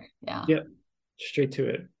faster. Yeah. Yeah. Straight to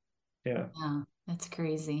it. Yeah. Yeah, that's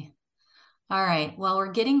crazy. All right. Well,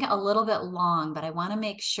 we're getting a little bit long, but I want to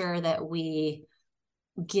make sure that we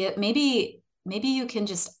get, maybe you can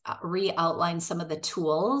just re-outline some of the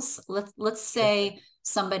tools. Let's say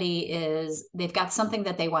they've got something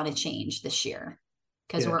that they want to change this year,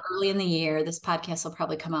 because Yeah. we're early in the year. This podcast will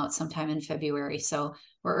probably come out sometime in February. So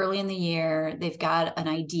we're early in the year. They've got an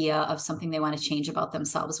idea of something they want to change about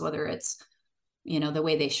themselves, whether it's, the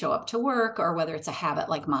way they show up to work, or whether it's a habit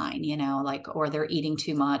like mine, like, or they're eating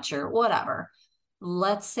too much or whatever.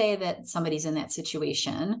 Let's say that somebody's in that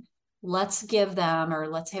situation. Let's give them, or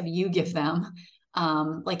let's have you give them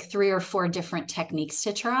like 3 or 4 different techniques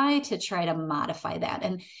to try to modify that.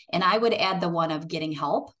 And I would add the one of getting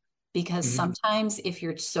help, because Mhm. sometimes if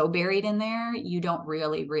you're so buried in there, you don't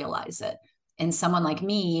really realize it. And someone like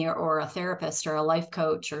me, or a therapist or a life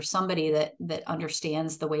coach or somebody that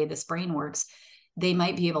understands the way this brain works, they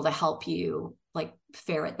might be able to help you like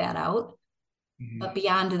ferret that out. Mhm. But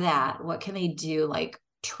beyond that, what can they do, like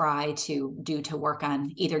try to do to work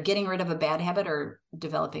on either getting rid of a bad habit or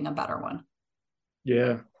developing a better one?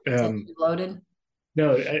 Yeah. Is that too loaded?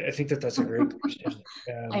 No, I think that's a great question.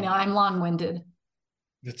 I know I'm long-winded.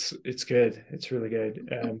 It's good. It's really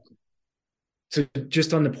good. So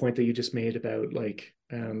just on the point that you just made about like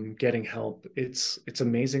getting help, it's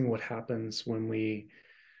amazing what happens when we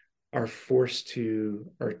are forced to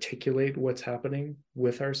articulate what's happening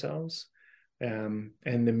with ourselves, and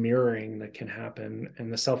the mirroring that can happen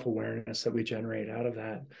and the self-awareness that we generate out of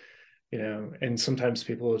that. And sometimes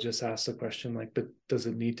people will just ask the question like, but does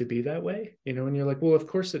it need to be that way? And you're like, well, of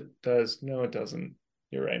course it does. No, it doesn't.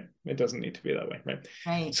 You're right. It doesn't need to be that way. Right.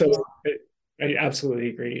 Right. So Yeah. I absolutely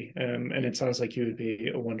agree. And it sounds like you would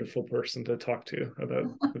be a wonderful person to talk to about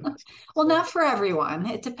this. Well, So not for everyone.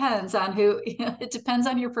 It depends on who, it depends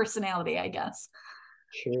on your personality, I guess.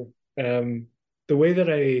 sure. The way that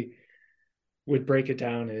would break it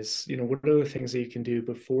down is, what are the things that you can do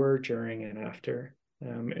before, during, and after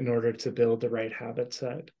in order to build the right habit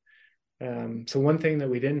set. So one thing that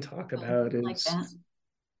we didn't talk about Like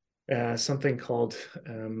is something called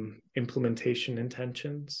implementation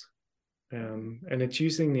intentions. And it's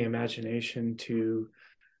using the imagination to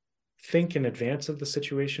think in advance of the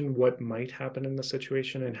situation, what might happen in the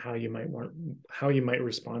situation, and how you might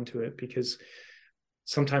respond to it. Because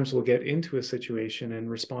sometimes we'll get into a situation and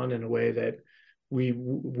respond in a way that we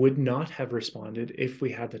would not have responded if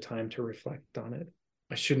we had the time to reflect on it.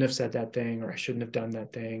 I shouldn't have said that thing, or I shouldn't have done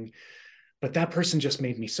that thing, but that person just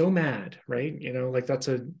made me so mad, right? Like that's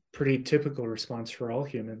a pretty typical response for all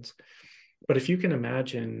humans. But if you can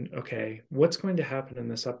imagine, okay, what's going to happen in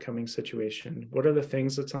this upcoming situation? What are the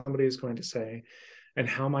things that somebody is going to say? And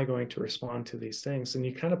how am I going to respond to these things? And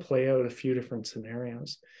you kind of play out a few different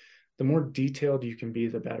scenarios. The more detailed you can be,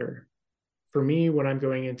 the better. For me, when I'm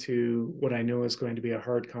going into what I know is going to be a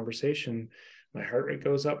hard conversation, my heart rate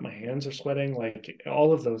goes up, my hands are sweating, like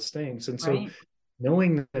all of those things. And so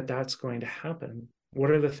knowing that that's going to happen, what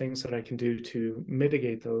are the things that I can do to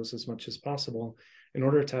mitigate those as much as possible in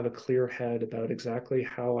order to have a clear head about exactly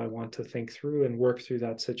how I want to think through and work through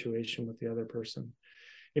that situation with the other person?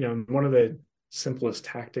 One of the simplest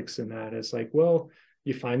tactics in that is like, well,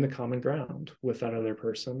 you find the common ground with that other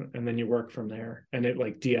person, and then you work from there, and it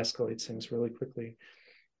like de-escalates things really quickly.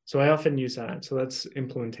 So I often use that. So that's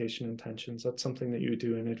implementation intentions. That's something that you would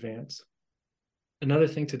do in advance. Another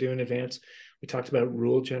thing to do in advance, we talked about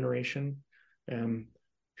rule generation.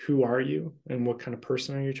 Who are you, and what kind of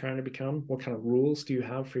person are you trying to become? What kind of rules do you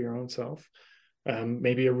have for your own self?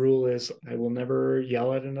 Maybe a rule is, I will never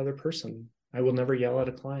yell at another person. I will never yell at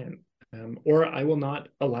a client. Or I will not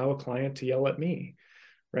allow a client to yell at me,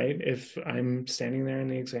 right? If I'm standing there in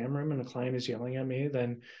the exam room and a client is yelling at me,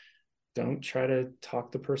 then don't try to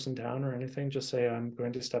talk the person down or anything. Just say, I'm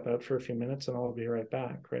going to step out for a few minutes and I'll be right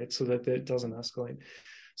back, right? So that it doesn't escalate.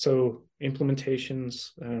 So implementations,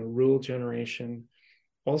 rule generation,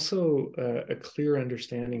 also a clear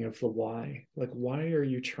understanding of the why. Like, why are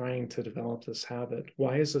you trying to develop this habit?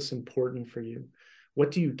 Why is this important for you?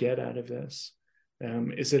 What do you get out of this?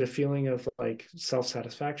 Is it a feeling of like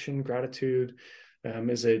self-satisfaction, gratitude?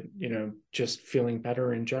 Is it, just feeling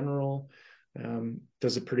better in general?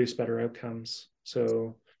 Does it produce better outcomes?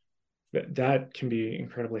 So that can be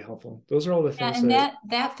incredibly helpful. Those are all the things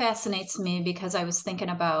that fascinates me, because I was thinking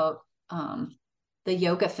about the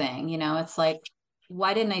yoga thing. It's like,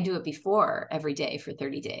 why didn't I do it before every day for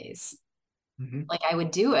 30 days? Mm-hmm. Like, I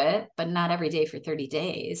would do it, but not every day for 30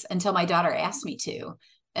 days until my daughter asked me to.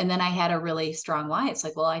 And then I had a really strong why. It's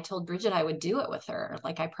like, well, I told Bridget I would do it with her.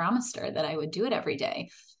 Like, I promised her that I would do it every day.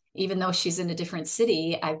 Even though she's in a different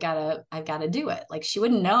city, I've got to do it. Like, she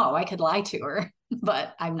wouldn't know. I could lie to her,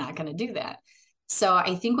 but I'm not going to do that. So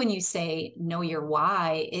I think when you say know your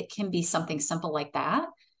why, it can be something simple like that.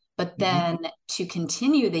 But then to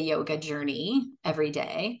continue the yoga journey every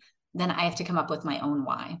day, then I have to come up with my own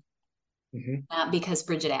why. Not because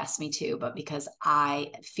Bridget asked me to, but because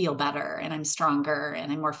I feel better and I'm stronger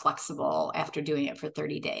and I'm more flexible after doing it for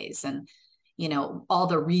 30 days. And, all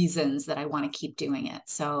the reasons that I want to keep doing it.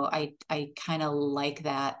 So I kind of like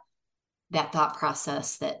that thought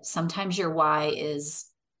process, that sometimes your why is,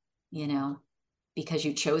 because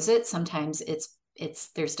you chose it. Sometimes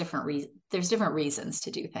there's different reasons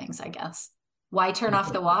to do things, I guess. Why turn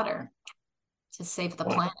off the water? To save the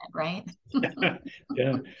planet, right?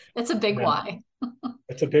 Yeah. That's a big why.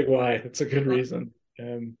 That's a big why. It's a good reason.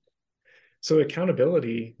 So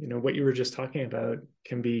accountability, what you were just talking about,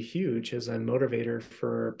 can be huge as a motivator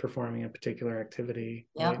for performing a particular activity.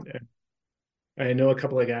 Yep. Right? I know a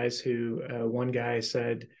couple of guys who, one guy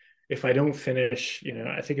said, if I don't finish,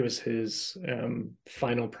 I think it was his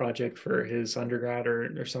final project for his undergrad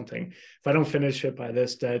or something. If I don't finish it by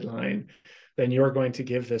this deadline, then you're going to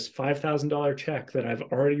give this $5,000 check that I've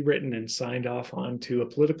already written and signed off on to a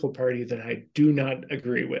political party that I do not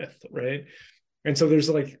agree with, right? And so there's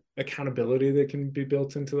like accountability that can be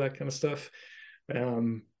built into that kind of stuff.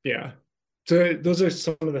 Yeah. So those are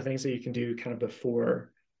some of the things that you can do kind of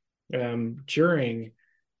before. During,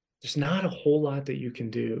 there's not a whole lot that you can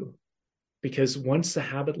do, because once the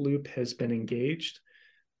habit loop has been engaged,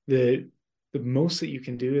 the most that you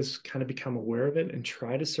can do is kind of become aware of it and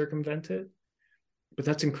try to circumvent it. But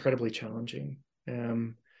that's incredibly challenging.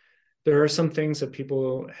 There are some things that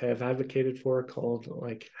people have advocated for called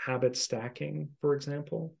like habit stacking, for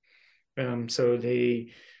example. So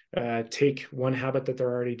they take one habit that they're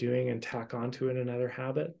already doing and tack onto it another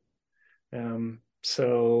habit.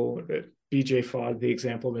 So BJ Fogg, the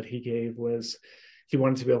example that he gave was he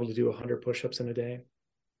wanted to be able to do 100 push-ups in a day.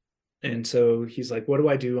 And so he's like, what do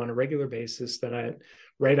I do on a regular basis that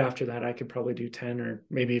right after that, I could probably do 10 or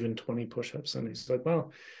maybe even 20 push-ups. And he's like,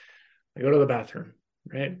 well, I go to the bathroom,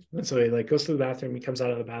 right? And so he like goes to the bathroom, he comes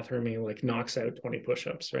out of the bathroom, he like knocks out 20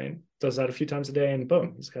 push-ups, right? Does that a few times a day, and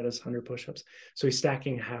boom, he's got his 100 push-ups. So he's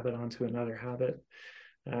stacking a habit onto another habit.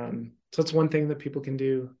 So it's one thing that people can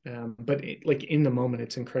do, but like in the moment,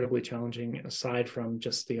 it's incredibly challenging. Aside from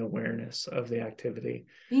just the awareness of the activity,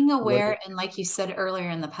 Being aware, and like you said earlier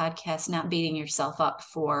in the podcast, not beating yourself up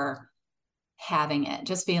for having it,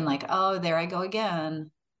 just being like, oh, there I go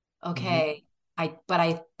again. Okay. But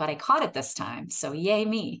I caught it this time. So yay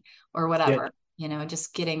me, or yeah. whatever,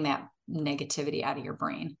 just getting that negativity out of your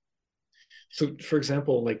brain. So for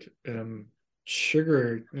example, like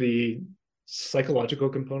sugar, the psychological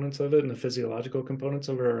components of it and the physiological components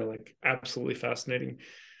of it are like absolutely fascinating.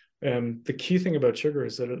 The key thing about sugar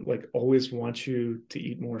is that it like always wants you to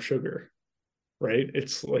eat more sugar, right?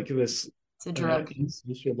 It's like this It's a drug.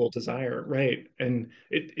 insatiable desire, right? And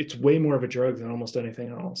it's way more of a drug than almost anything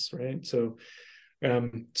else, right? So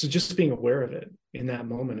just being aware of it in that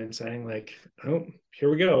moment and saying like, oh, here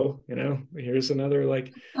we go, here's another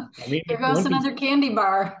like, I mean, Here goes another candy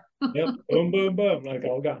bar. yep, boom, boom, boom, like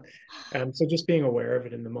all gone. So just being aware of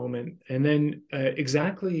it in the moment, and then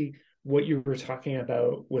exactly what you were talking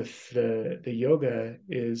about with the yoga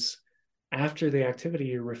is after the activity,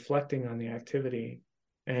 you're reflecting on the activity,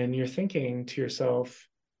 and you're thinking to yourself,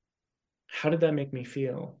 how did that make me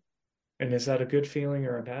feel? And is that a good feeling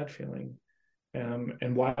or a bad feeling?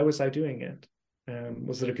 And why was I doing it?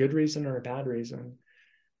 Was it a good reason or a bad reason?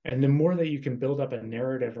 And the more that you can build up a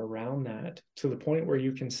narrative around that to the point where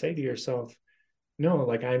you can say to yourself, no,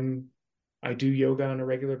 like I do yoga on a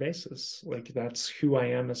regular basis. Like that's who I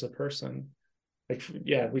am as a person. Like,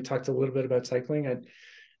 yeah, we talked a little bit about cycling. I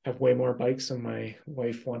have way more bikes than my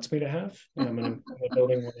wife wants me to have. And I'm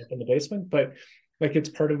building one up in the basement, but like it's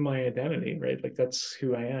part of my identity, right? Like that's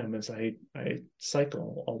who I am, is I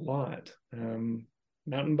cycle a lot.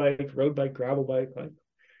 Mountain bike, road bike, gravel bike, like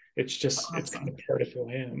it's kind of part of who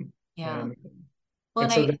I am. Yeah. Um, Well,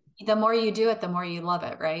 and so the more you do it, the more you love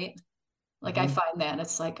it, right? Like I mhm. find that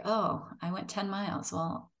it's like, oh, I went 10 miles.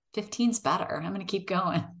 Well, 15's better. I'm going to keep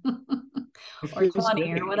going. It Or feels 20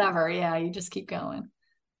 or great. whatever. Yeah, you just keep going.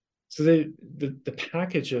 So the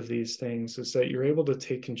package of these things is that you're able to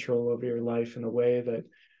take control of your life in a way that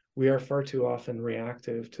we are far too often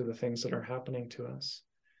reactive to the things that are happening to us.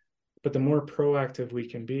 But the more proactive we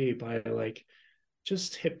can be by like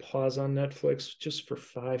just hit pause on Netflix just for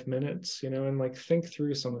 5 minutes, and like think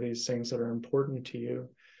through some of these things that are important to you.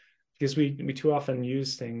 Because we too often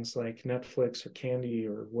use things like Netflix or candy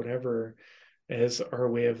or whatever as our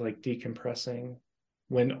way of like decompressing,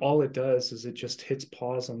 when all it does is it just hits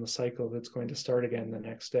pause on the cycle that's going to start again the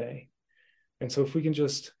next day. And so if we can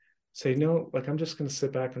just say, no, like I'm just going to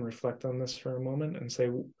sit back and reflect on this for a moment and say,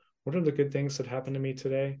 what are the good things that happened to me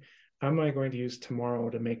today? How am I going to use tomorrow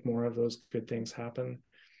to make more of those good things happen?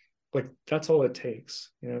 Like that's all it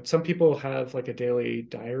takes. Some people have like a daily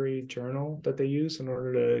diary journal that they use in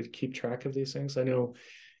order to keep track of these things. I know,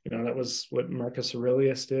 that was what Marcus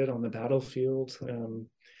Aurelius did on the battlefield.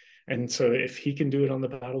 And so if he can do it on the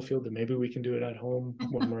battlefield, then maybe we can do it at home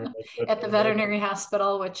when we're like At the veterinary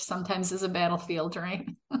hospital, which sometimes is a battlefield, right?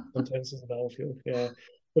 sometimes it's a battlefield. Yeah.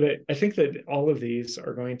 But I think that all of these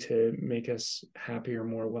are going to make us happier,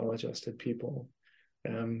 more well-adjusted people.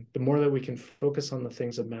 The more that we can focus on the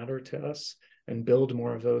things that matter to us and build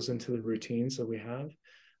more of those into the routines that we have,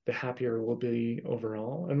 the happier we'll be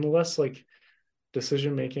overall, and the less like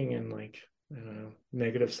decision making and like, I don't know,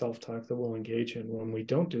 negative self-talk that we'll engage in when we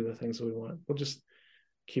don't do the things that we want. We'll just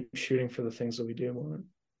keep shooting for the things that we do want.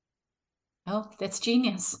 Oh, that's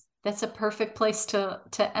genius. That's a perfect place to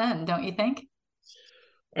end, don't you think?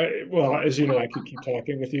 Well, as you know, I could keep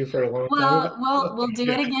talking with you for a long time about Well, this. we'll do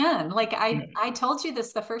Yeah. it again. Like Yeah. I told you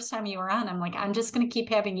this the first time you were on. I'm like, I'm just going to keep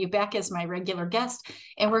having you back as my regular guest,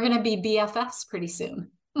 and we're going to be BFFs pretty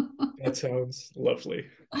soon. That sounds lovely.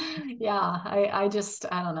 Yeah, I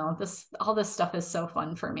don't know. All this stuff is so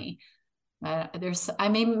fun for me. I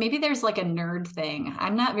mean, maybe there's like a nerd thing.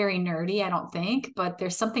 I'm not very nerdy, I don't think, but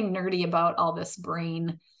there's something nerdy about all this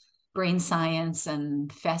brain science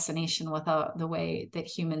and fascination with the way that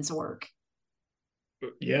humans work.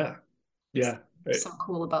 Yeah. Yeah. So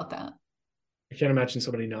cool about that. I can't imagine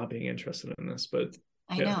somebody not being interested in this, but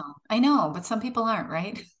yeah. I know, but some people aren't,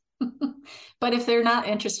 right? But if they're not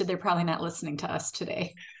interested, they're probably not listening to us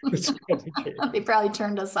today. It's probably true. They probably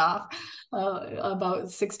turned us off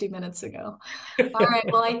about 60 minutes ago. All right.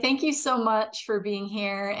 Well, I thank you so much for being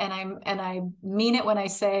here, and I mean it when I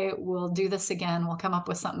say we'll do this again. We'll come up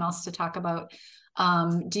with something else to talk about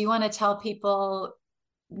Do you want to tell people,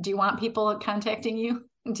 do you want people contacting you?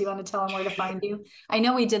 Do you want to tell them where to find you? I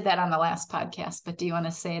know we did that on the last podcast, but do you want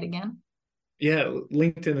to say it again? Yeah,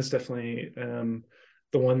 LinkedIn is definitely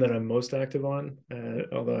the one that I'm most active on,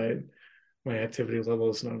 although my activity level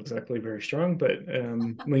is not exactly very strong, but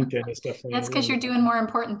LinkedIn is definitely. That's because you're doing more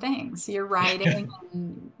important things. You're writing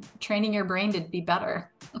and training your brain to be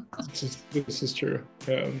better. This is true.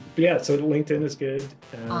 But yeah, so LinkedIn is good.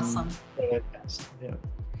 Awesome. Yeah.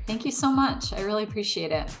 Thank you so much. I really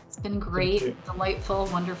appreciate it. It's been great, delightful,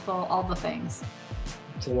 wonderful, all the things.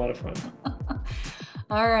 It's a lot of fun.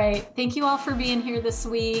 All right. Thank you all for being here this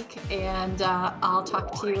week, and I'll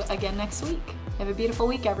talk to you again next week. Have a beautiful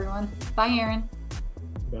week, everyone. Bye, Aaron.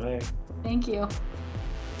 Bye. Thank you.